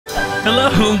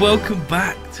Hello and welcome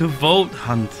back to Vault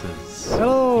Hunters.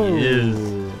 Hello.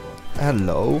 Yes.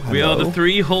 Hello. We are the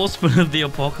three horsemen of the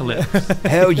apocalypse.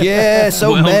 Hell yeah,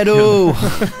 so metal.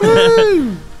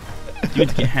 You need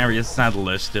to get Harry a saddle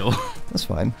though still. That's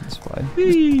fine, that's fine.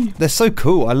 Whee. They're so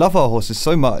cool. I love our horses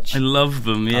so much. I love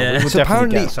them, yeah. We'll So definitely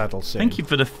apparently- get a saddle soon. Thank you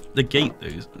for the gate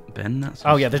though, Ben. That's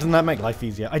Oh yeah, doesn't that make life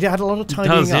easier? I had a lot of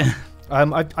tidying up. yeah.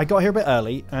 I got here a bit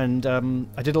early, and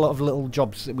I did a lot of little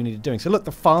jobs that we needed doing. So look,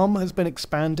 the farm has been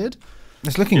expanded.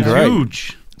 It's looking It's great.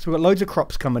 huge. So we've got loads of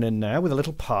crops coming in now with a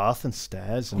little path and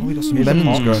stairs. And We got some here's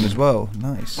lemons a growing as well.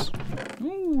 Nice.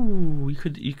 Ooh, you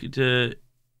could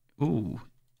ooh.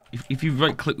 If you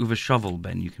right click with a shovel,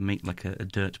 Ben, you can make like a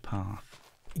dirt path.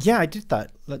 Yeah, I did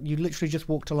that. Like, you literally just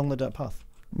walked along the dirt path.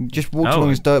 Just walked Oh, along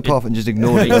this dirt path and just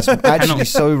ignored it. That's actually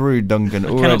so rude, Duncan, I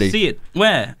cannot already. see it.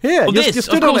 Where? Here, oh, you this.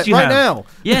 stood Of on course it you right have. now.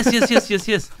 Yes.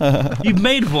 You've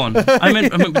made one. I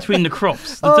meant between the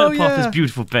crops. The Oh, dirt path yeah. is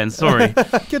beautiful, Ben. Sorry.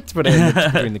 Good to put it in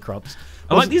between the crops.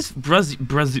 I like these braziers.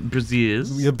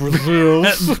 The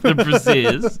Brazils. The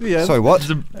braziers. Yes. Sorry, what?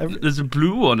 There's a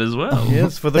blue one as well.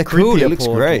 Yes, for the They're cool, creepier it looks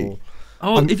portal. great.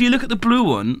 Oh, if you look at the blue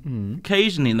one,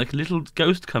 occasionally like a little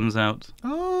ghost comes out.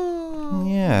 Oh.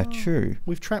 Yeah, true.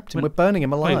 We've trapped him. We're burning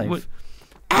him alive. Wait,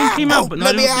 he came out, but now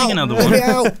I don't see another one.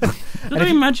 Did I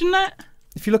imagine that?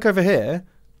 If you look over here,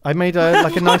 I made a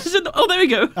like a nice. Oh, there we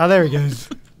go. Oh, there he goes.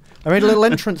 I made a little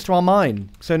entrance to our mine,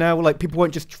 so now like people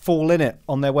won't just fall in it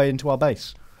on their way into our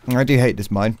base. I do hate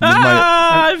this mine. This is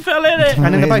I fell in it.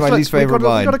 And in the Here's base, my look, least we've favourite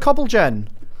got mine. a cobble gen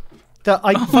that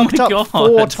I Oh fucked my up God.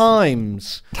 4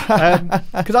 times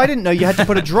because I didn't know you had to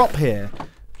put a drop here.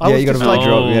 Yeah, you got to just put like, a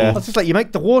drop, Oh. yeah. I was just like, you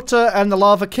make the water and the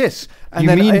lava kiss. And You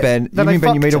then mean, I- Ben, then I you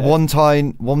made a fucked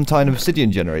it. one-time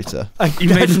obsidian generator? You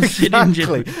made an Yes, obsidian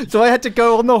exactly. So I had to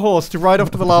go on the horse to ride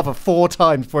off to the lava 4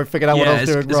 times before I figured out what I was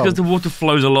it's doing wrong. because the water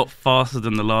flows a lot faster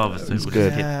than the lava, so it would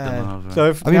good. hit the lava. So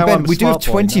if I mean, now Ben, I'm a we do have smart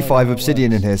boy, now I know 25 how it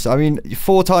obsidian works. in here, so I mean,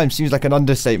 4 times seems like an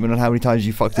understatement on how many times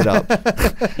you fucked it up.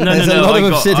 There's a no, lot of I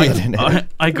got, obsidian in it.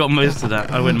 I got most of that.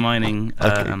 I went mining,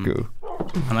 Okay, cool.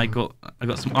 and I got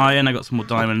some iron, I got some more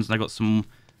diamonds, and I got some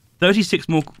 36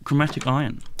 more chromatic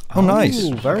iron. Oh, nice.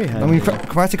 Ooh, very handy. I mean,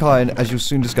 chromatic iron, as you'll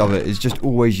soon discover, is just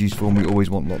always useful and we always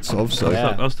want lots of, so...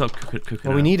 Yeah. I'll start cooking.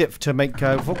 Well, we need it to make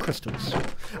vault crystals.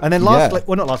 And then lastly,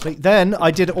 well, not lastly, then I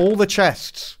did all the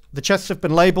chests. The chests have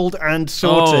been labelled and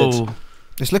sorted. Oh,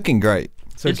 It's looking great.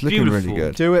 So it's looking really beautiful.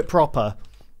 good. do it proper.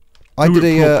 I Do did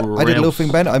it a proper, I did a little else.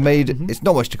 thing, Ben. I made it's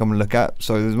not much to come and look at,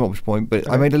 so there's not much point. But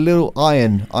I made a little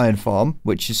iron farm,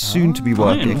 which is soon to be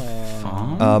working.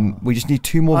 farm? We just need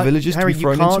 2 more villagers Harry, to be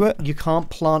thrown into it. You can't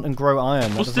plant and grow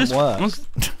iron. That What's doesn't this? work. What's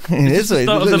It is the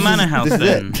start of the manor house this is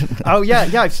then? it. Oh yeah,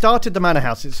 I've started the manor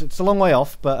house. It's a long way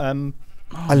off, but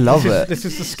I love it. this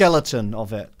is the skeleton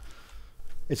of it.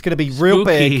 It's going to be real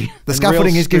Spooky. big. The and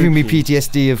scaffolding real is giving me spooky.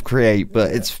 PTSD of create,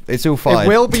 but it's all fine. It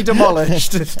will be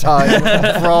demolished this time.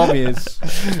 I promise.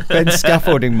 Ben's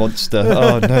scaffolding monster.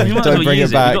 Oh no! You might as Don't well bring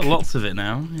use it back. We've got lots of it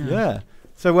now. Yeah.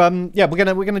 So yeah, we're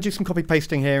gonna do some copy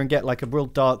pasting here and get like a real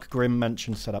dark, grim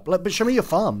mansion set up. But show me your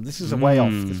farm. This is a way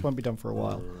off. This won't be done for a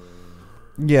while.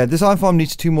 Yeah, this iron farm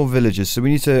needs 2 more villagers, so we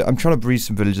need to. I'm trying to breed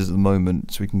some villagers at the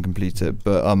moment so we can complete it.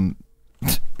 But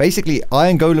basically,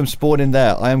 iron golem spawn in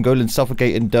there. Iron golem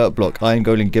suffocate in dirt block. Iron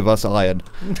golem give us iron.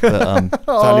 But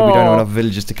sadly, we don't have enough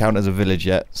villagers to count as a village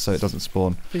yet, so it doesn't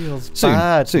spawn. Feels Soon,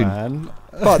 bad, soon. man.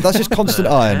 But that's just constant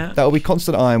iron. That will be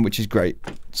constant iron, which is great.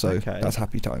 So Okay. that's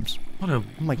happy times. Oh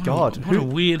my god. What a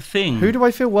weird thing. Who do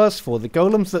I feel worse for? The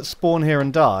golems that spawn here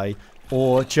and die,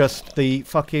 or just the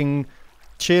fucking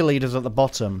cheerleaders at the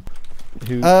bottom?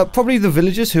 Who? Probably the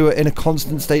villagers who are in a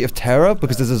constant state of terror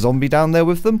because there's a zombie down there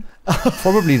with them.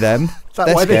 Probably them. that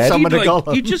They're why they scared. summon You'd, a like,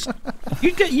 golem?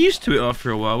 you'd get used to it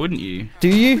after a while, wouldn't you? Do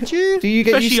you? Would you? Do you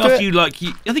get Especially used to after it?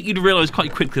 you I think you'd realise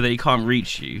quite quickly that he can't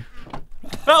reach you.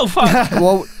 Oh fuck!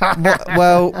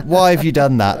 well, why have you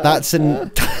done that? That's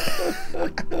an.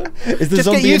 Is the Just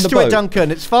zombie get used in the to boat? it,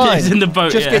 Duncan. It's fine. He's in the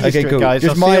boat, Just yeah. get used Okay, to cool. it, guys.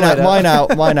 Just I'll see you later.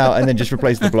 mine out, and then just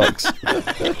replace the blocks.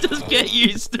 Just get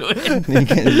used to it. You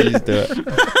get used to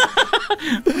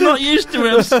it. I'm not used to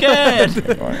it. I'm scared.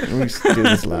 Right, let me do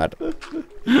this, lad.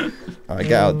 Alright,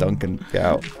 get out, Duncan. Get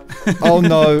out. Oh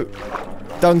no,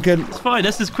 Duncan. It's fine.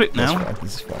 This is quick That's now. fine.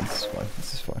 This is fine. This is fine.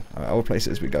 This is fine. Alright, I'll replace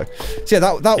it as we go. So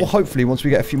yeah, that will hopefully, once we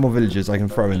get a few more villagers, I can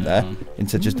throw in there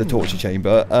into just the torture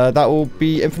chamber. That will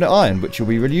be infinite iron, which will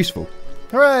be really useful.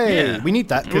 Hooray! Yeah. We need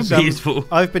that It would because be useful.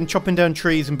 I've been chopping down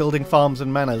trees and building farms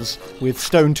and manors with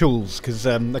stone tools because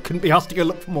I couldn't be asked to go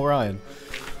look for more iron.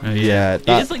 Yeah,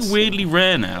 It's like weirdly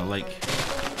rare now. Like,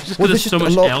 just because Well, there's so just a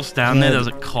much lot- else down there. yeah. There's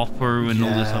like copper and all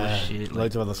this other shit. Like,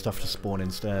 Loads of other stuff to spawn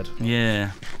instead.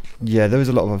 yeah. Yeah, there was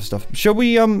a lot of other stuff. Shall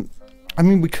we, I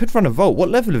mean, we could run a vault. What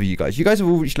level are you guys? You guys have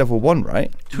all reached level 1,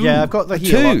 right? 2. Yeah, I've got the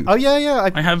heal. 2? Oh, yeah.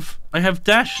 I have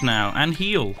dash now and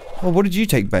heal. Oh, what did you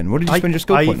take, Ben? What did you spend your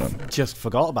skill point on? I just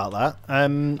forgot about that.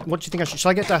 What do you think I should... Should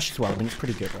I get dash as well? I mean, it's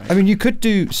pretty good, right? I mean, you could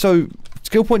do... So,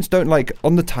 skill points don't, like,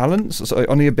 on the talents, so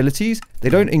on the abilities, they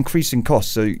don't increase in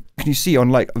cost. So, can you see on,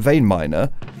 like, Vein Miner,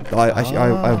 I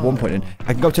have 1 point in.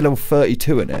 I can go up to level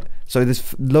 32 in it. So,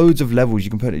 there's loads of levels you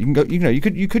can put in. You can go,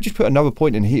 you could just put another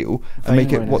point in heal and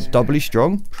make it, what, doubly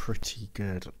strong? Pretty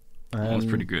good. That's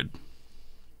pretty good.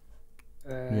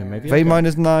 Yeah, maybe. Vein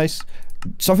Miner's nice.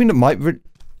 Something that might... I'm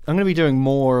going to be doing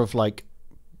more of, like,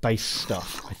 base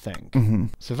stuff, I think.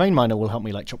 So Vein Miner will help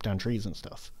me, like, chop down trees and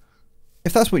stuff.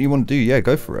 If that's what you want to do, yeah,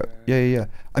 go for it. Yeah.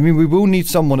 I mean, we will need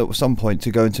someone at some point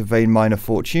to go into Vein Miner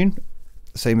Fortune,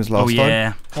 same as last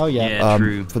time. Oh, yeah. Yeah,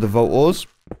 true. For the Vault Ores.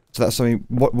 So that's something...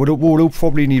 We'll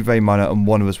probably need Vein Miner, and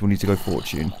one of us will need to go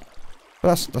Fortune.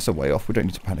 But that's a way off. We don't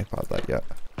need to panic about that yet.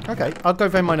 Okay, I'll go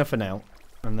Vein Miner for now.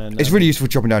 And then, it's really useful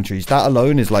chopping down trees. That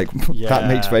alone is like... that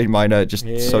makes Vein Miner just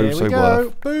so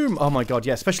worth. Boom! Oh my god,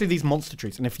 yeah, especially these monster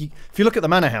trees. And if you look at the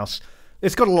manor house,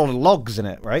 it's got a lot of logs in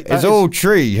it, right? It's all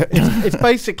tree. It's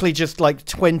basically just like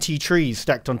 20 trees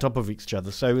stacked on top of each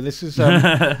other. So this is...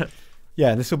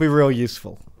 yeah, this will be real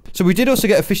useful. So we did also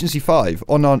get efficiency 5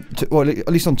 on our... well, at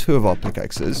least on 2 of our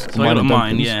pickaxes. So I got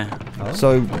mine, yeah. Oh.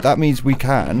 So that means we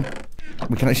can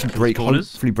actually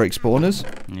hopefully break spawners.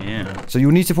 Yeah. So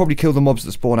you'll need to probably kill the mobs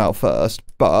that spawn out first,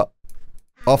 but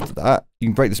after that, you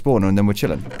can break the spawner and then we're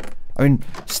chilling. I mean,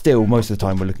 still, most of the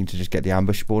time we're looking to just get the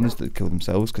ambush spawners that kill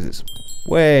themselves because it's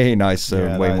way nicer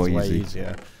and way more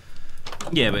easier.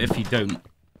 Yeah, but if you don't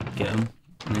get them,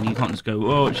 then you can't just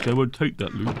go, oh, actually, I won't take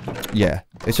that loot. Yeah,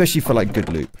 especially for, like, good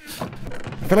loot.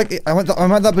 I feel like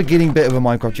I'm at that beginning bit of a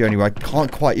Minecraft journey where I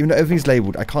can't quite, even though everything's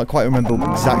labelled, I can't quite remember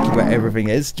exactly where everything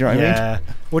is. Do you know what I mean? Yeah.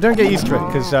 Well, don't get used to it,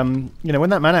 because, you know,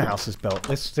 when that manor house is built,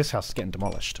 this house is getting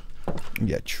demolished.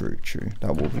 Yeah, true.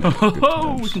 That will be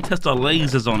Oh, we can test our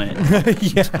lasers on it.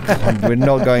 Yeah. We're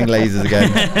not going lasers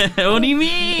again. What do you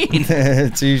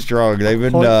mean? Too strong. They've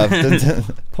been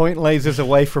nerfed. Point lasers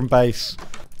away from base.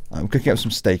 I'm cooking up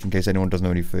some steak in case anyone doesn't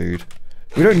have any food.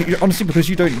 We don't need, honestly, because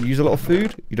you don't use a lot of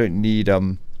food, you don't need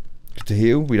to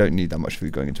heal. We don't need that much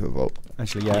food going into a vault.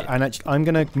 Actually, yeah. And actually, I'm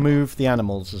gonna move the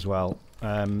animals as well.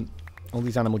 All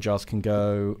these animal jars can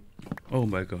go. Oh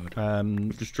my god.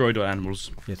 We've destroyed our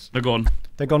animals. Yes. They're gone.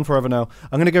 They're gone forever now.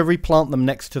 I'm gonna go replant them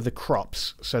next to the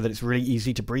crops so that it's really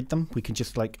easy to breed them. We can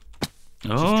just like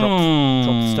drop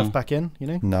the stuff back in, you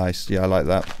know? Nice. Yeah, I like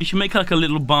that. You should make like a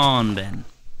little barn then.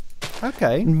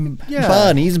 Okay. Yeah.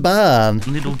 Barney's barn.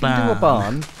 Little We barn. can do a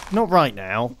barn. Not right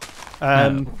now.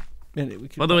 No. We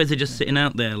could, Otherwise, they're just sitting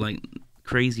out there like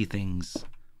crazy things.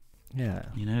 yeah.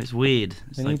 You know, it's weird.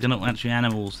 It's like they're not actually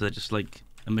animals. They're just like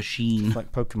a machine.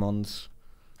 Like Pokemons.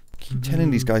 Keep telling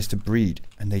these guys to breed,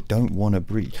 and they don't want to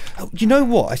breed. Oh, you know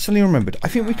what? I suddenly remembered. I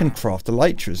think we can craft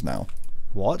elytras now.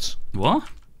 What? What?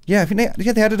 Yeah, I think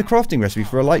they added a crafting recipe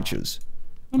for elytras.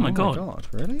 Oh my god.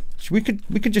 Really? So we could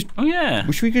just. Oh yeah.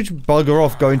 We could just bugger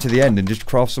off, going to the end, and just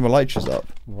craft some elytras up.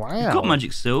 Wow. We've got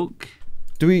magic silk.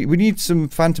 Do we? We need some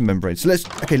phantom membranes. So let's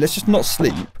just not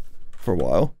sleep for a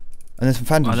while, and then some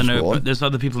phantoms. I don't know, spawn. but there's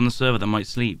other people on the server that might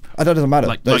sleep. That doesn't matter.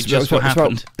 Like just what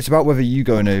happened. It's about whether you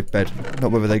go into bed,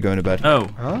 not whether they go into bed. Oh.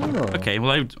 Oh. Okay.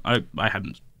 Well, I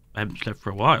haven't slept for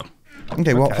a while.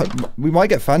 Okay. Well, we might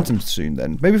get phantoms soon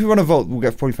then. Maybe if we run a vault, we'll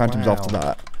get probably phantoms Wow. after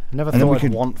that. Never And then thought we I'd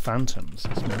could- want phantoms.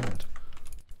 That's mad.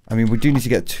 I mean, we do need to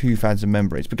get 2 phantom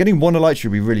membranes, but getting 1 elytra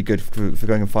would be really good for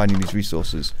going and finding these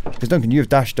resources. Because Duncan, you have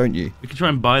dash, don't you? We could try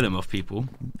and buy them off people.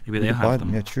 Maybe We they'll could buy have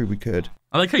them. Yeah, true, we could.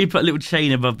 I like how you put a little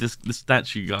chain above this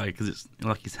statue guy because it's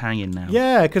like he's hanging now.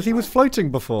 Yeah, because he was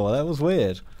floating before. That was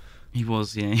weird. He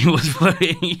was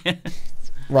floating. Yeah.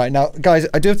 Right, now, guys,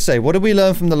 I do have to say, what did we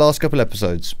learn from the last couple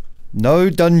episodes? No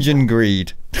dungeon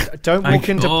greed. Don't walk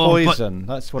into but- poison.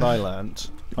 That's what I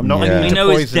learnt. I'm not Yeah. into We know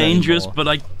it's poison dangerous, anymore. but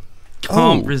I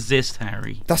can't Oh. resist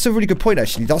Harry. That's a really good point,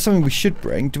 actually. That's something we should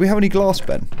bring. Do we have any glass,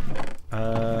 Ben?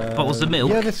 Bottles of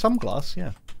milk? Yeah, there's some glass,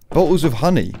 yeah. Bottles of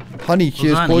honey. Honey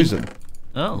cures honey? poison.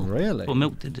 Oh, Really? What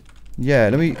milk did?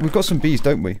 Yeah, we've got some bees,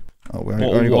 don't we? Oh, we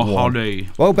only got 1. honey.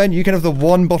 Well, Ben, you can have the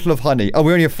 1 bottle of honey. Oh,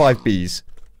 we only have 5 bees.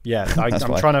 Yeah, That's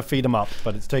I'm fine. trying to feed them up,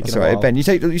 but it's taking That's a all right, while. Ben. You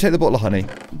take the bottle of honey.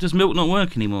 Does milk not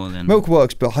work anymore then? Milk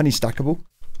works, but honey's stackable.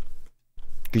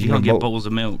 'Cause You can't get bottle- bottles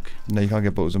of milk. No, you can't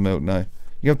get bottles of milk. No,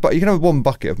 you can have 1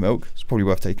 bucket of milk. It's probably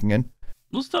worth taking in.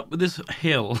 What's up with this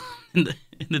hill in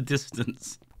the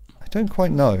distance? I don't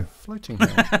quite know. Floating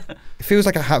here. It feels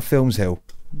like a Hat Films hill.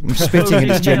 I'm spitting in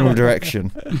its general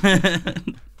direction.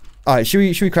 All right, should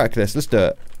we crack this? Let's do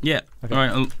it. Yeah. Okay.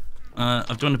 All right.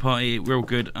 I've joined the party. We're all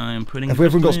good. I'm putting. Has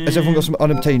everyone got some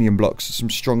unobtainium blocks, some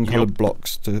strong coloured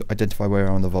blocks to identify where we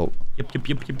are on the vault?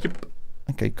 Yep.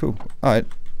 Okay, cool. All right.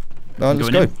 Let's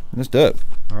go. Let's do it.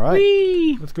 All right.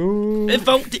 Whee! Let's go. It's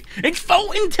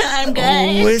voting time,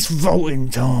 guys. Oh, it's voting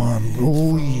time.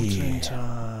 Oh, yeah.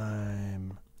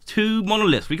 Time. 2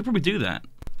 monoliths. We could probably do that.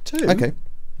 2. Okay.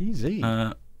 Easy.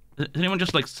 Is anyone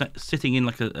just like sitting in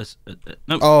like a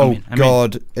no? Oh,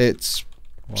 God. It's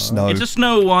snow. It's a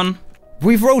snow one.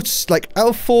 We've rolled, like, out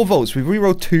of 4 volts, we've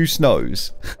re-rolled 2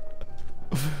 snows.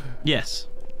 Yes.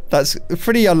 That's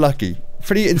pretty unlucky.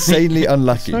 Pretty insanely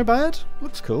unlucky. Snow bad?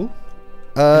 Looks cool.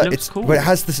 Looks cool. But it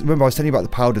has this. Remember, I was telling you about the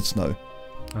powdered snow.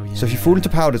 Oh, yeah. So if you fall into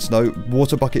powdered snow,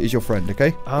 water bucket is your friend.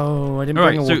 Okay. Oh, I didn't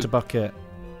bring a water bucket.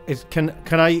 Can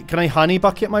I honey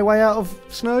bucket my way out of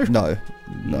snow? No.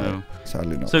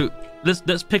 Sadly not. So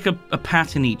let's pick a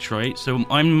pattern each, right? So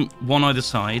I'm one either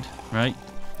side, right?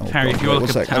 Oh, Harry, God, if you're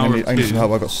like a tower I need some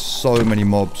help. I've got so many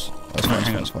mobs. That's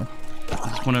fine. That's fine. I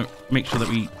just want to make sure that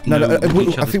we No,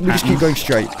 each I think we just keep going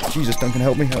straight. Jesus, Duncan,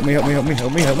 help me. How many helping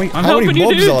you,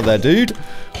 mobs dude. are there, dude?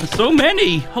 There's so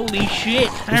many. Holy shit.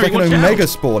 It's Harry, like an omega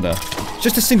spawner.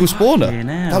 Just a single spawner.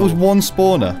 That was one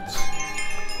spawner.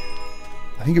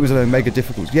 I think it was an omega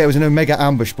difficulty. Yeah, it was an omega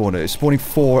ambush spawner. It's spawning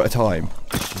 4 at a time.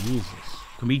 Jesus.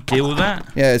 Can we deal with that?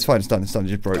 Yeah, it's fine. It's done. It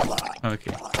just broke.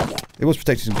 Okay. It was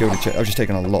protecting some gilded chest. I was just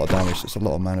taking a lot of damage. It's a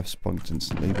lot of mana spawned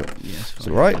instantly, but yes, it's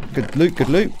alright. Good loot. Good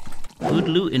loot. Good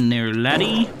loot in there,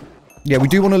 laddie. Yeah, we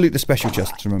do want to loot the special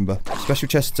chests, remember. Special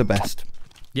chests are best.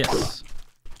 Yes.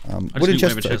 Wooden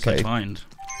chests are I okay. find.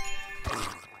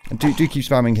 And do keep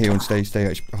spamming heal and stay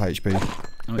high HP.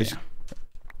 Oh, yeah.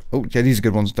 Oh, yeah, these are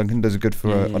good ones, Duncan. Those are good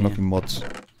for unlocking mods.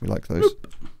 We like those.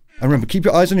 And remember, keep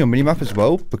your eyes on your minimap as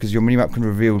well, because your minimap can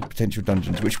reveal potential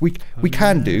dungeons, which we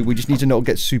can do. We just need to not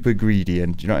get super greedy,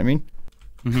 and do you know what I mean?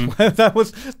 Mm-hmm. That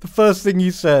was the first thing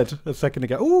you said a second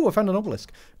ago. Oh, I found an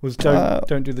obelisk. Was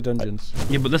don't do the dungeons.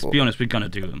 Yeah, but let's be honest, we're gonna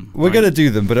do them. We're gonna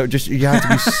do them, but you have to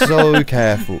be so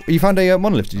careful. You found a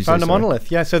monolith, did you say? Found a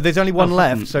monolith, yeah. So there's only one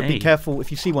left. So be hey. careful.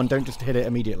 If you see one, don't just hit it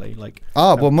immediately. Like.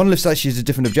 Well, monoliths actually is a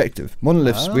different objective.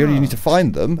 Monoliths, we only need to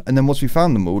find them, and then once we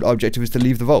found them all, our objective is to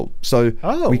leave the vault. So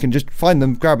we can just find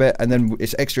them, grab it, and then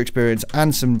it's extra experience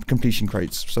and some completion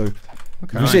crates. So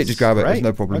if you see it, just grab it. There's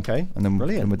no problem. Okay. And then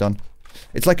we're done.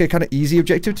 It's like a kind of easy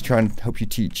objective to try and help you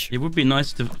teach. It would be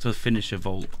nice to finish a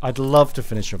vault. I'd love to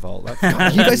finish a vault. You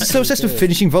guys are so obsessed with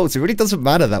finishing vaults, it really doesn't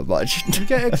matter that much. You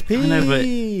get XP.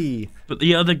 I know, but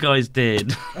the other guys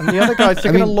did. And the other guys,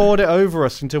 they're going to lord it over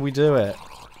us until we do it.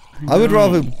 I would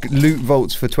rather loot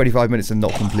vaults for 25 minutes and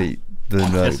not complete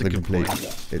than complete.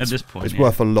 At this point, it's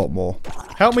worth a lot more.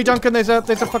 Help me, Duncan. There's a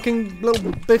fucking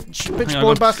little bitch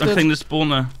spawn bastard. I'm killing the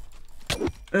spawner.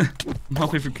 I'm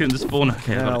halfway through killing the spawner.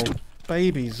 Okay, I got it.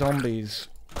 Baby zombies.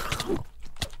 Wow.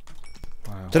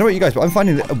 Don't know about you guys, but I'm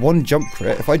finding that one jump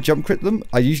crit, if I jump crit them,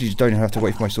 I usually just don't have to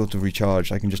wait for my sword to recharge.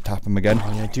 I can just tap them again.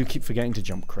 Oh, yeah, I do keep forgetting to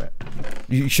jump crit.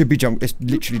 You should be jump. It's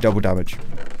literally double damage.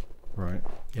 Right.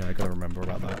 Yeah, I gotta remember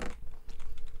about that.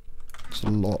 It's a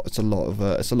lot. It's a lot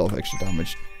of extra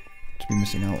damage to be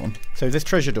missing out on. So this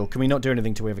treasure door, can we not do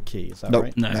anything till we have a key? Is that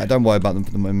right? No. Nah, don't worry about them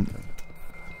for the moment.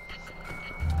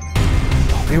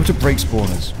 Being able to break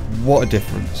spawners. What a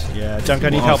difference. Yeah, Duncan, I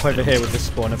need help over here with this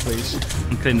spawner, please.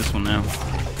 I'm cleaning this one now.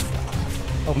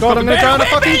 Oh god, I'm gonna drown a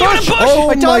fucking bush! Oh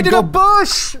I died in a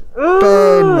bush!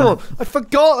 Ben. I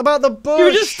forgot about the bush! You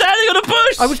were just standing on a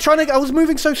bush! I was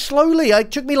moving so slowly,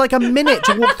 it took me like a minute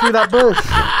to walk through that bush.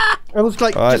 I was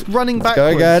like just running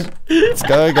backwards. Let's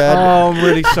go again. Oh, I'm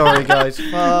really sorry, guys.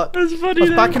 Fuck. That's funny. I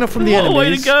was backing up from the enemies. What a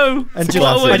way to go! And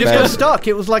classic, I just man. got stuck.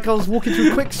 It was like I was walking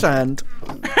through quicksand.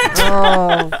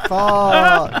 Oh,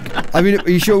 fuck. I mean, are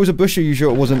you sure it was a bush or are you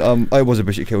sure it wasn't, it was a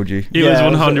bush that killed you? It was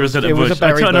 100% a bush.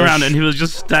 I turned around bush. and he was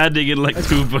just standing in like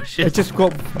 2 bushes. I just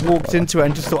walked into it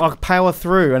and just thought I'll power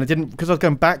through, and I didn't, because I was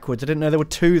going backwards, I didn't know there were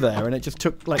 2 there, and it just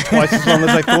took like twice as long as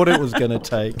I thought it was going to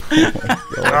take.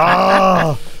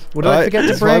 What did I forget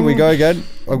to bring? Fine, we go again.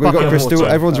 We've got Bristol.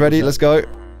 water. Everyone's ready. Let's go.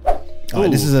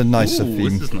 This is a nicer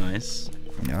theme. This is nice.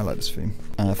 Yeah, I like this theme.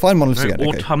 Find monoliths again.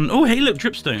 Okay. Oh, hey, look,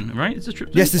 dripstone, right? Is this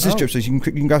dripstone? Yes, this is dripstone. You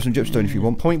can grab some dripstone if you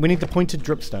want. We need the pointed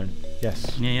dripstone.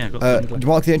 Yes. Yeah, I got some. Do you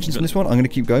mark the entrance in this one? I'm going to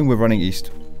keep going. We're running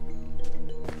east.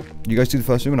 You guys do the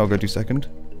first room and I'll go do second.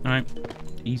 Alright.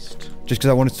 East. Just because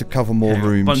I wanted to cover more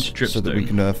rooms so that we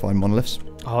dripstone. can find monoliths.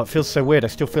 Oh, it feels so weird. I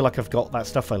still feel like I've got that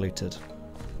stuff I looted.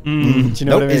 Do you Nope,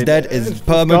 know what I mean? it's dead. It's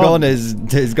perma gone.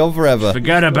 It's gone forever.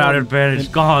 Forget about it, Ben. It's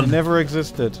It gone. never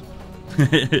existed.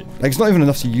 Like, it's not even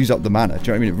enough to use up the mana. Do you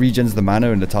know what I mean? It regens the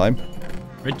mana and the time.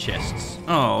 Red chests.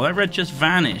 Oh, that red chest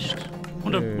vanished.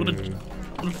 What a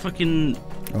fucking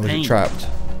Oh, is pain. it trapped?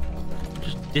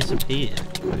 disappeared.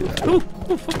 Oh,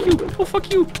 oh, fuck you. Oh,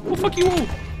 fuck you. Oh, fuck you all.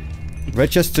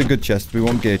 Red chests are good chests. We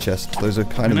want gear chests. Those are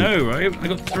kind of... No, right? I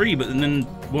got 3, but then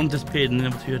one disappeared and the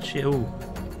other 2 had shit. Oh.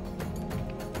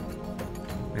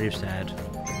 Very sad.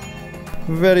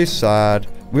 Very sad.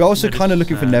 We're also That is kind of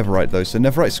looking for sad. netherite, though. So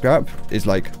netherite scrap is,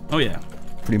 like, Oh, yeah.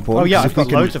 pretty important. Oh yeah, 'cause I've if we got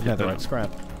can- loads of netherite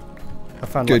scrap. I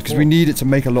found Good, like because 4. we need it to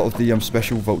make a lot of the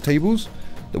special vault tables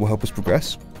that will help us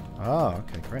progress. Oh,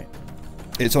 okay, great.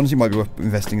 It's honestly might be worth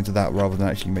investing into that rather than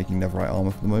actually making netherite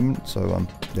armor for the moment. So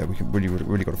yeah, we can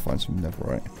really got to find some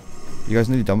netherite. You guys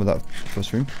nearly done with that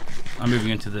first room? I'm moving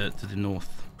into the north.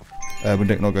 We're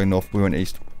not going north. We went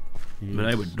east. But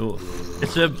I went north.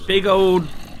 It's a big old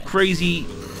crazy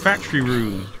factory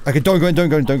room. Okay, don't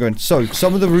go in. So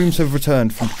some of the rooms have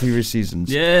returned from previous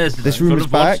seasons. Yes, This full room is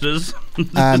of back, monsters.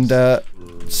 and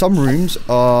some rooms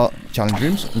are challenge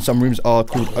rooms, and some rooms are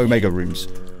called Omega rooms.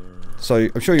 So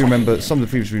I'm sure you remember some of the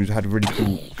previous rooms had really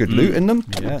cool, good loot in them.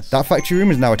 Yes. That factory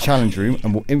room is now a challenge room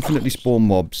and will infinitely spawn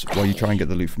mobs while you try and get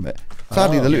the loot from it.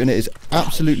 Sadly, the loot in it is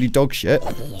absolutely dog shit.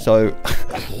 So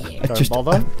Don't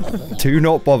bother. do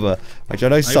not bother. Which I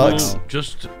know sucks. I will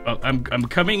just, I'm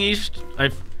coming east. I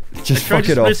Just tried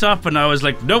fuck to it split off. up, and I was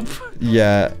like, nope.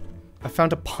 Yeah. I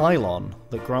found a pylon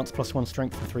that grants +1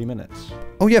 strength for 3 minutes.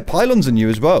 Oh yeah, pylons are new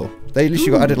as well. They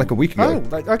literally got added like a week ago.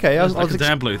 Oh, okay. I It's was, like a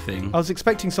Diablo thing. I was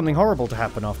expecting something horrible to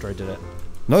happen after I did it.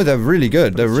 No, they're really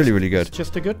good. They're It's really, just- really good. It's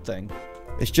just a good thing.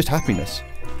 It's just happiness.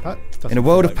 That doesn't In a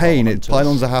world feel of like pain, Valorant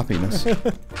pylons is. are happiness. You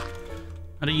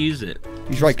How do you use it?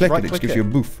 just right click it, it right-click just gives it. you a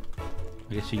boof.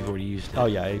 I guess you've already used it. Oh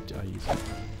yeah, I use it.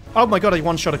 Oh my god, I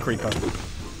one-shot a creeper.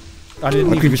 I didn't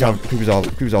even Creepers jump.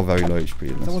 are very low HP in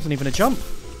That this. wasn't even a jump.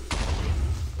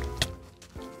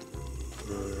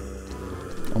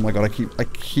 Oh my god, I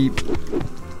keep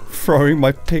throwing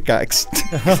my pickaxe.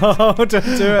 Oh, don't do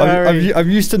it, Harry. I'm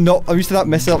used to that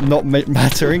mess up not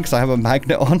mattering because I have a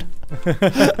magnet on,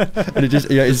 and it just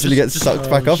instantly gets sucked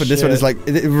back up. And this one is shit. like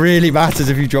it really matters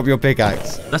if you drop your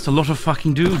pickaxe. That's a lot of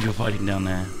fucking dudes you're fighting down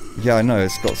there. Yeah, I know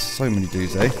it's got so many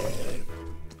dudes, eh?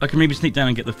 I can maybe sneak down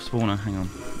and get the spawner. Hang on.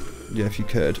 Yeah, if you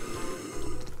could.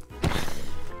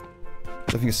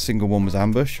 I think a single one was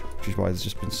ambush, which is why there's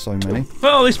just been so many.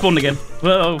 Oh, they spawned again.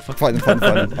 Well, fuck. Fight them.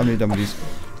 I'm nearly done with these.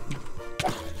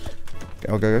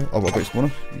 Okay, I'll go. Oh, I've got your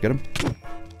spawner. You get him.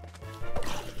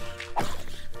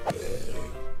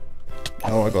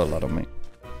 Oh, I got a lad on me.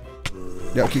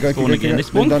 Yeah, keep going. Spawn again. They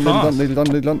spawn Nearly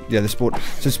done. Yeah, the spawn.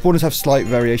 So spawners have slight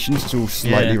variations. It's all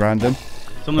slightly Yeah. random.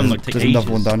 Some of them like take There's ages.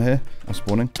 another one down here. I'm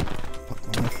spawning.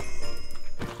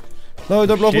 No,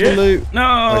 don't block all the Shit. loot.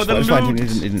 No, It's the fine. loot.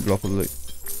 He didn't block all the loot.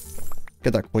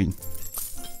 Get that coin.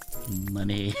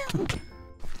 Money.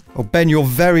 Oh, Ben, you're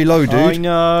very low, dude. I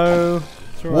know.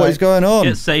 It's all What is right. going on?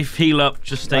 Get safe, heal up,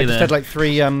 just stay I there. just had like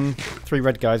three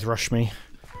red guys rush me.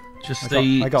 Just I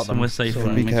stay got them. somewhere safe So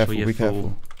and Be make careful, sure you're be full.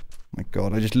 careful. My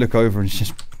god, I just look over and it's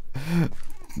just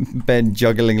Ben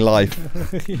juggling life.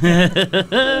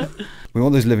 We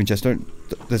want those living chests.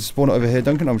 There's a spawner over here,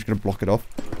 Duncan. I'm just going to block it off.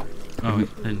 Oh,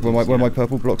 Where my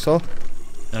purple blocks are.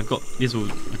 I've got these all.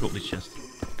 I've got these chests.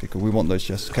 Okay, cool. We want those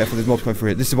chests. Careful, there's mobs coming through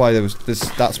here. This is why that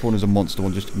spawner's a monster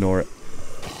one. Just ignore it.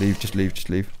 Leave, just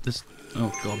leave. This.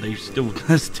 Oh god, they're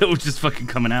still just fucking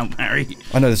coming out, Harry.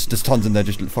 I know there's tons in there.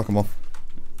 Just fuck them off.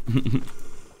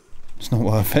 It's not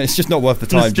worth it. It's just not worth the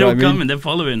time. They're do you still know what I mean? coming. They're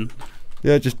following.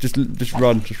 Yeah, just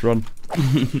run.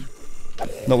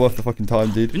 Not worth the fucking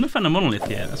time, dude. We've not found a monolith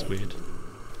yet. That's weird.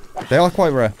 They are quite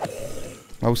rare.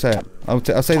 I will say it. I'll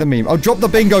say the meme. I'll drop the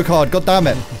bingo card. God damn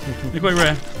it. They're quite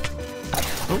rare.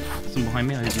 Oh, someone behind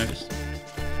me. I didn't notice.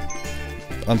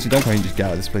 Honestly, don't try and just get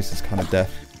out of this place. It's kind of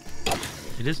death.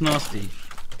 It is nasty.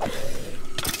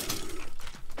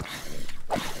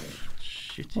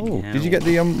 Shitty Oh, hell. did you get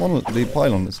the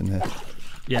pylon that's in here?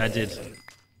 Yeah, I did.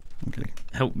 Okay.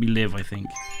 Help me live, I think.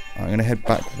 I'm gonna head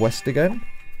back west again.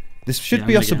 This should Yeah,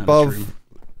 be I'm us gonna get out of this above room.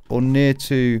 or near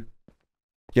to.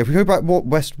 Yeah, if we go back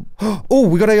west. Oh,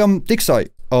 we got a dig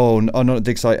site. Oh, not a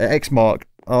dig site. An X mark.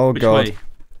 Oh Which god. way?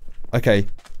 Okay.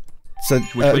 So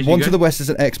way did you one go? to the west is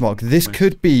an X mark. This West.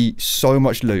 could be so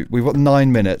much loot. We've got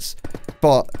 9 minutes,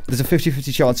 but there's a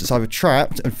 50-50 chance it's either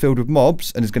trapped and filled with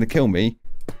mobs and is going to kill me,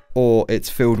 or it's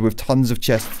filled with tons of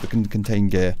chests that can contain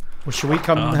gear. Well, should we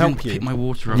come Oh, and I help didn't you? pick my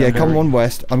water up. Yeah, come on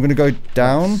west. I'm going to go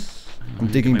down. I'm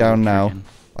Pick digging my down water now. again.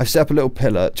 I've set up a little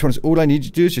pillar. To be honest, all I need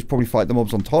you to do is just probably fight the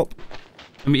mobs on top.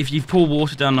 I mean, if you pour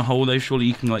water down the hole, though, surely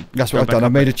you can like. That's go what I've back done. up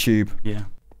I've made a it. tube. Yeah.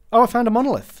 Oh, I found a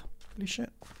monolith. Holy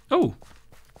shit. Oh,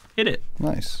 hit it.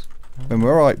 Nice. And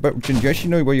we're alright. But do you actually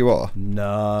know where you are?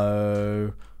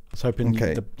 No. I was hoping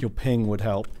Okay. your ping would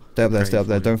help. Stay up there. Great Stay up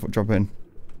there. for you. Don't drop in.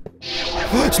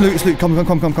 It's loot, it's loot. Come.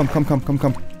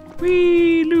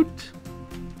 Wee, loot.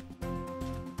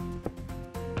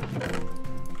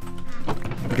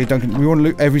 Okay, Duncan, we want to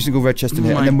loot every single red chest in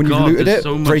here, and then when you've looted it,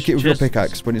 break it with your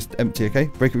pickaxe when it's empty, okay?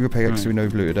 Break it with your pickaxe so we know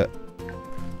we've looted it.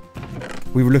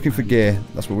 We were looking for gear.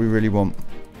 That's what we really want.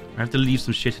 I have to leave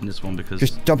some shit in this one because...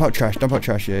 Just dump out trash,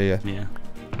 yeah. Yeah.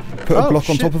 Put a block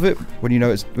on top of it when you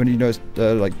know it's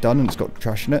like done and it's got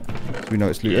trash in it, so we know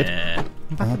it's looted. Yeah.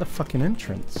 I'm back at the fucking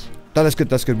entrance. That's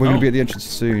good. We're going to be at the entrance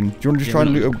soon. Do you want to just try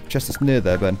and loot a chest that's near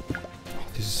there, Ben? Oh,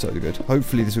 this is so good.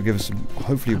 Hopefully this will give us some...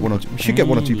 Hopefully one or two... We should get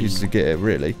 1 or 2 pieces of gear,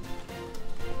 really.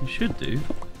 You should do.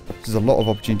 There's a lot of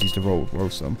opportunities to roll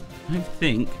some. I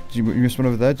think... Did you miss one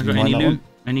over there? Did you got mind any that loot? one?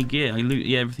 Any gear?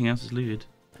 Yeah, everything else is looted.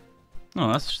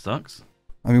 Oh, that sucks.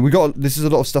 I mean, this is a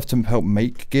lot of stuff to help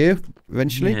make gear,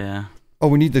 eventually. Yeah. Oh,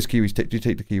 we need those kiwis. Do you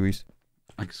take the kiwis?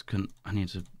 I just couldn't... I need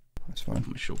to... That's fine.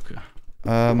 My shulker.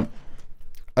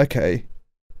 Okay.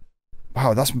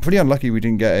 Wow, that's pretty unlucky we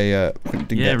didn't get a...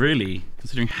 really.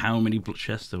 Considering how many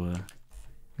chests there were.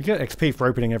 We get XP for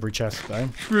opening every chest, though.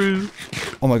 True.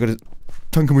 Oh my god.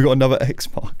 Duncan, we got another X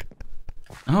mark.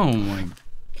 Oh my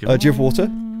god. Do you have water?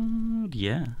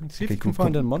 Yeah. Let's see if you can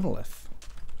find a monolith.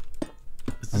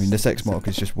 I mean, this X mark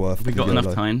is just worth... We got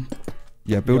enough time.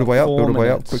 Yeah, build a way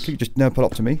up, quickly. Just pull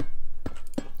up to me.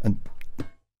 And...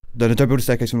 No, don't build a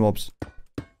staircase from mobs.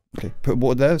 Okay, put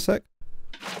water there a sec.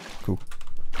 Cool.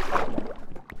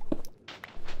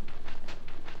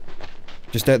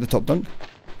 Just stay at the top, Dunk.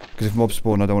 Because if mobs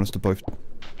spawn, I don't want us to both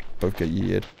get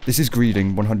yeeted. This is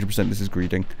greeding, 100% this is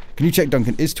greeding. Can you check,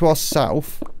 Duncan? Is to our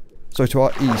south, so to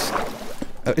our east,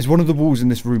 is one of the walls in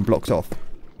this room blocked off?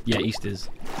 Yeah, east is.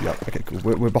 Yeah, okay, cool.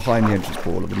 We're behind the entrance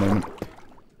portal at the moment.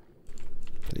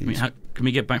 Please. Can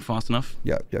we get back fast enough?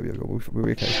 Yeah, we're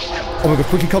okay. Oh my god,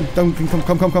 quickly come, Duncan,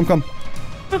 come.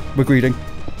 We're greeding.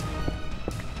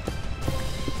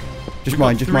 Just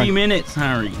mine. 3 minutes,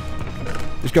 Harry.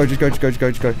 Just go.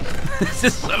 This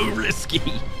is so risky.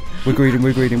 We're greeding.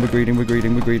 We're greeding,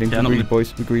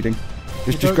 boys. We're greeding.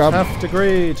 Just grab. Have to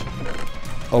greed.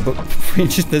 Oh, but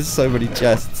there's so many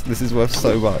chests. This is worth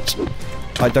so much.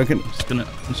 Alright, Duncan. I'm just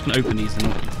gonna open these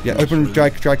and yeah, open,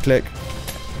 drag, click.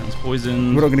 That's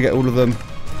poison. We're not gonna get all of them.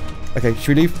 Okay,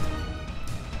 should we leave?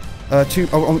 2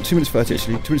 minutes 30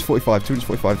 actually. 2 minutes 45. 2 minutes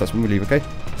 45. That's when we leave. Okay.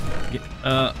 Yeah,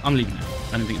 I'm leaving now.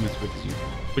 I don't think I'm as quick as you.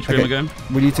 Which way am I going?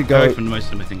 We need to go. I opened most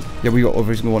of them, I think. Yeah, we got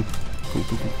every single one.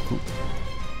 Cool.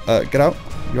 Get out.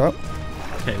 You're out.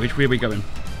 Okay, which way are we going?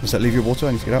 Does that leave your water?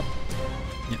 I need to get out.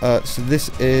 Yep. So this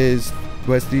is...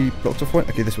 Where's the blocked off point?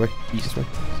 Okay, this way. East. This way.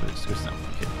 So let's go south.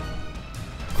 Okay.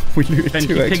 We looted Ben, 2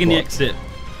 keep pinging the exit.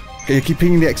 Okay, you keep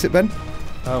pinging the exit, Ben?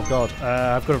 Oh god,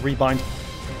 I've got to rebind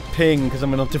ping because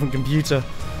I'm on a different computer.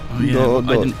 Oh yeah, No.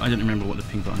 I didn't remember what the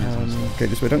ping button is. Okay,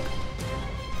 this way, Dunk.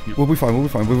 Yep. We'll be fine.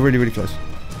 We're really close.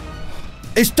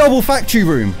 It's double factory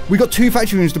room. We got 2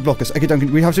 factory rooms to block us. Okay,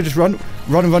 Duncan, we have to just run to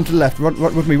the left. Run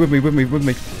with me.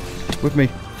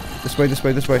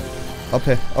 This way. Up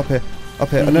here.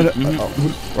 No.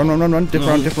 Run. Dip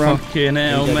around. Fucking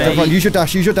hell, mate. Use your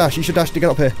dash to get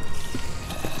up here.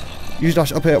 Use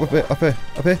dash up here.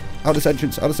 Out this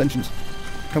entrance.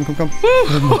 Come.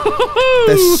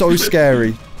 They're so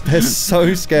scary. We're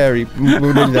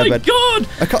nearly there, Ben. Oh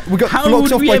my god! We got How blocked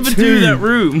would off we by ever 2. do that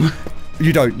room?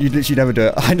 You don't. You literally never do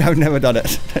it. I've never done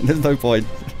it. There's no point.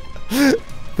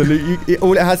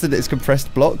 All it has in it is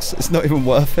compressed blocks. It's not even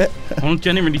worth it. I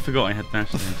genuinely forgot I had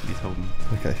dash there until you told me.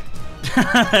 Okay.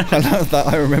 I love that.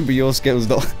 I remember your skills,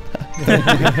 not.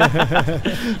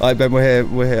 Alright, Ben,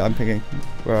 we're here. I'm pinging.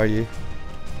 Where are you?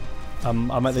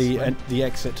 I'm at the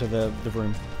exit to the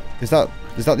room. Is that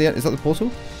the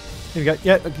portal? Here we go.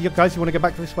 Yeah, you guys, you want to go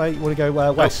back this way? You want to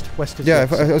go west? West is Yeah,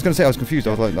 west. I was going to say I was confused. I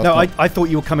was like, no, I thought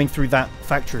you were coming through that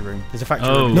factory room. There's a factory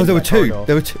room. No, there were 2. Corridor.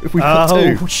 There were 2. We got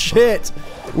 2. Oh shit!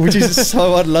 Which is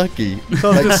so unlucky.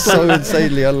 Like so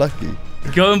insanely unlucky.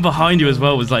 Going behind you as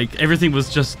well was like everything was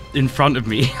just in front of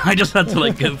me. I just had to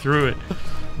like get through it.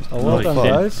 Oh, well done,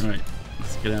 guys. Right,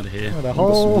 let's get out of here. The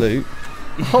whole loot.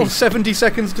 70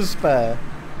 seconds to spare.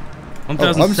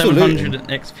 1,700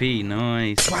 XP,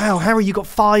 nice. Wow, Harry, you got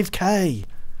 5k.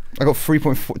 I got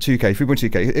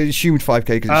 3.2k. It assumed 5k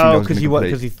because I was going to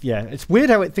complete. Yeah, it's weird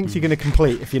how it thinks you're going to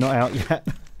complete if you're not out yet.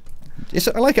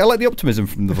 I like the optimism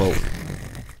from the vault.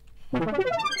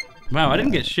 Wow, I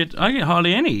didn't get shit. I get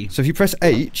hardly any. So if you press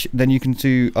H, then you can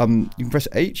do you can press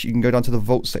H. You can go down to the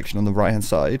vault section on the right hand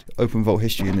side, open vault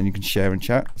history, and then you can share and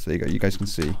chat. So there you go. You guys can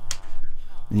see.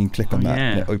 And you can click on that,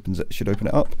 and it opens it. Should open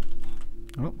it up.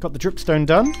 Oh, got the dripstone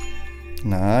done.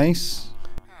 Nice.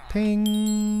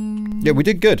 Ping. Yeah, we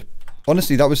did good.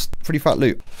 Honestly, that was pretty fat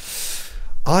loot.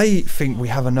 I think we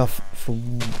have enough for.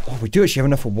 Oh, we do actually have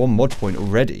enough for one mod point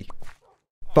already.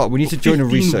 But we need to join a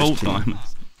 15 research volt team.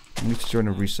 diamonds. We need to join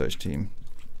a research team.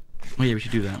 Oh yeah, we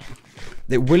should do that.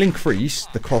 It will increase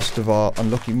the cost of our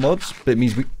unlocking mods, but it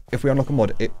means if we unlock a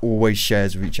mod, it always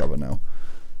shares with each other now.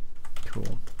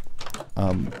 Cool.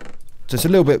 So it's a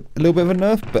little bit of a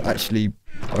nerf, but actually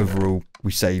overall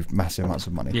we save massive amounts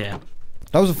of money. Yeah.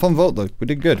 That was a fun vault though. We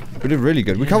did good. We did really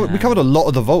good. We covered a lot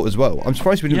of the vault as well. I'm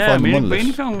surprised we didn't find the monolith. We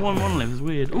only found one monolith. It's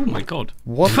weird. Oh my god.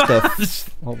 What the?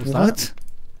 What was What? that?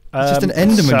 It's just an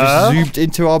Enderman sir? just zoomed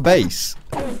into our base.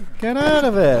 Get out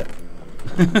of it.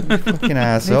 Fucking He thought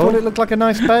asshole. it looked like a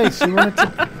nice base. He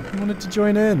wanted to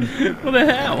join in. What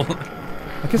the hell?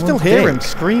 I can still hear him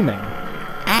screaming.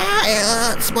 Ah,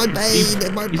 it hurts my brain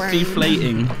and my He's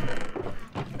deflating.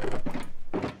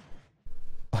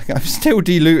 I'm still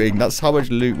de-looting. That's how much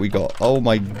loot we got. Oh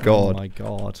my god. Oh my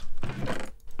god.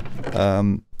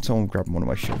 Someone grab one of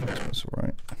my shovels. That's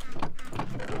alright.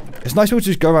 It's nice to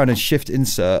just go around and shift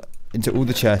insert into all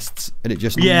the chests, and it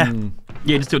just Yeah.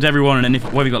 Yeah, just tilt everyone, and then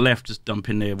what we got left, just dump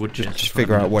in there wood chest. just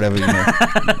figure out whatever you know.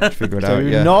 Just figure it out. Do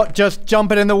Yeah. not just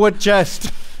jump it in the wood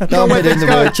chest. Dump it in the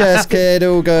wood chest, kid.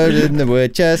 All go in the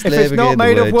wood chest. If it's living not in the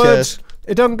made of wood wood, chest.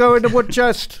 it don't go in the wood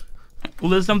chest. Well,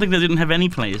 there's something that didn't have any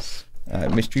place.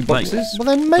 Mystery Like- boxes. Well,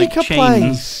 then make Like a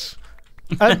chains.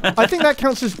 place. I think that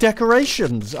counts as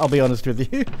decorations, I'll be honest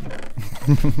with you.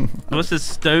 What's this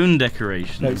stone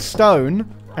decoration? No,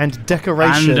 stone and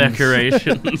decorations. And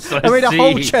decorations. I made a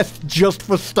whole see. chest just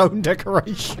for stone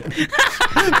decoration.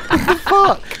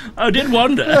 Fuck. I did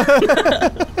wonder.